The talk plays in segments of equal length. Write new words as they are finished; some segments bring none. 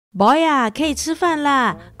Boy 啊，可以吃饭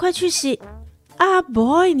啦，快去洗。啊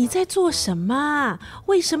Boy， 你在做什么？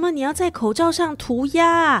为什么你要在口罩上涂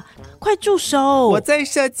鸦？快住手！我在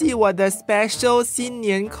设计我的 special 新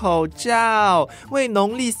年口罩，为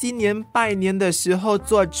农历新年拜年的时候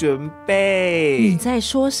做准备。你在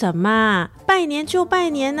说什么？拜年就拜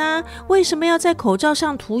年啊，为什么要在口罩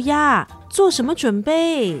上涂鸦？做什么准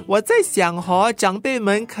备？我在想长辈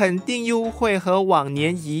们肯定又会和往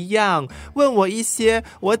年一样，问我一些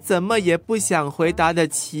我怎么也不想回答的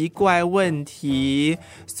奇怪问题。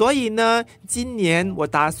所以呢，今年我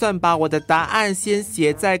打算把我的答案先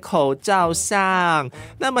写在口罩上。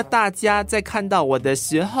那么大家在看到我的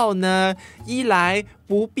时候呢，一来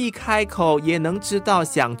不必开口也能知道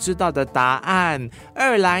想知道的答案，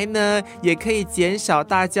二来呢，也可以减少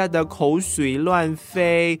大家的口水乱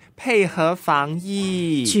飞，配合防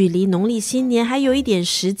疫。距离农历新年还有一点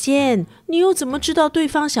时间，你又怎么知道对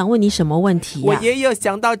方想问你什么问题我也有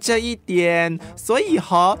想到这一点，所以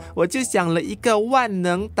我就想了一个万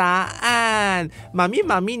能答案。妈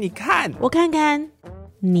咪，你看，我看看。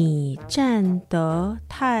你站得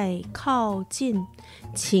太靠近，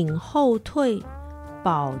请后退，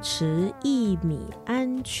保持1米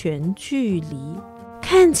安全距离。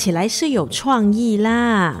看起来是有创意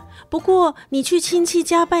啦，不过你去亲戚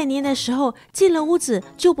家拜年的时候，进了屋子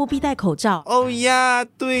就不必戴口罩。哦呀，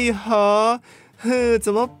对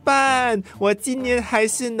怎么办？我今年还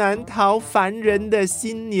是难逃凡人的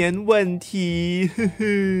新年问题。